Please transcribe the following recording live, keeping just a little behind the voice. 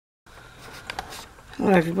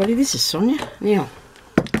Hello everybody, this is Sonia. Now,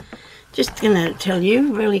 just going to tell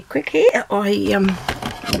you really quick here, I'm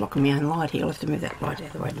blocking my own light here. I'll have to move that light out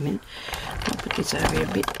of the way in a minute. I'll put this over here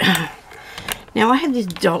a bit. Now I had this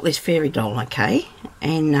doll, this fairy doll, okay,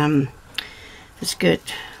 and the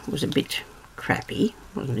skirt was a bit crappy,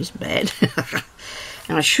 wasn't this bad.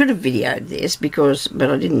 And I should have videoed this but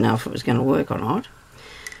I didn't know if it was going to work or not.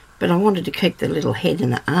 But I wanted to keep the little head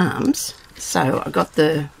and the arms, so I got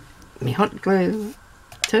my hot glue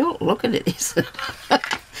tool. Look at it.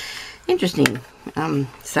 Interesting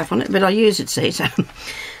stuff on it, but I use it, see, so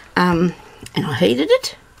and I heated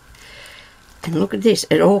it, and look at this,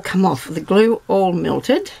 it all come off, the glue all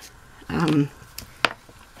melted. Now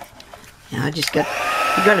you've got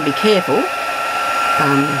to be careful.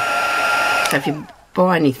 So if you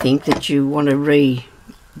buy anything that you want to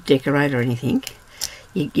redecorate or anything,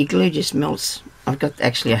 your glue just melts. I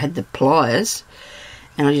had the pliers,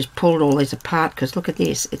 and I just pulled all these apart, because look at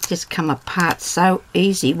this, it's just come apart so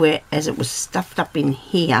easy, whereas it was stuffed up in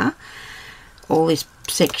here. All this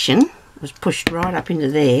section was pushed right up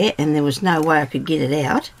into there, and there was no way I could get it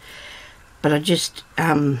out. But I just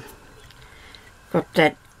got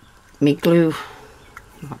that,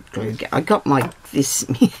 I got my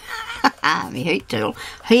heat tool,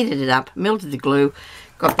 heated it up, melted the glue,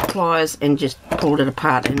 got the pliers and just pulled it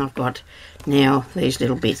apart, and I've got now these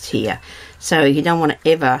little bits here. So you don't want to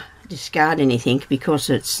ever discard anything because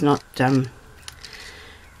it's not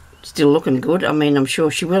still looking good. I mean, I'm sure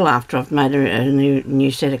she will after I've made her a new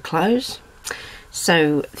set of clothes.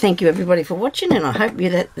 So thank you everybody for watching, and I hope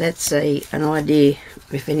that's an idea.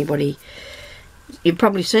 If anybody, you've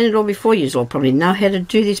probably seen it all before, you all probably know how to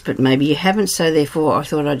do this, but maybe you haven't, so therefore I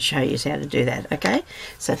thought I'd show you how to do that. Okay,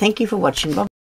 so thank you for watching. Bye.